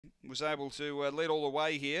was able to lead all the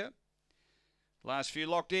way here. Last few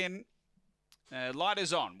locked in. Light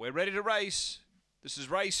is on. We're ready to race. This is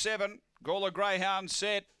race 7. Gawler Greyhound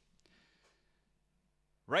set.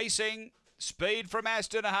 Racing. Speed from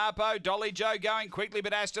Aston Harpo. Dolly Joe going quickly,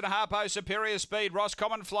 but Aston Harpo superior speed.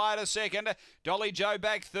 Roscommon Flyer to second. Dolly Joe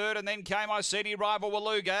back third, and then came Iceni Rival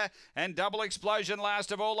Waluga. And Double Explosion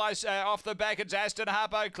last of all. Off the back, it's Aston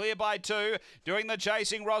Harpo clear by 2. Doing the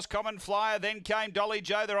chasing, Roscommon Flyer. Then came Dolly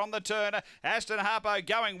Joe. They're on the turn. Aston Harpo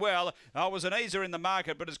going well. Oh, it was an easer in the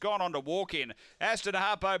market, but it's gone on to walk in. Aston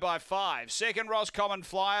Harpo by 5. Second, Roscommon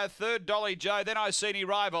Flyer. Third, Dolly Joe. Then Iceni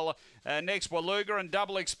Rival. Next, Waluga, and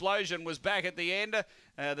Double Explosion was back at the end.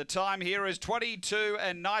 The time here is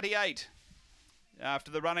 22:98 after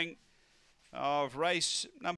the running of race number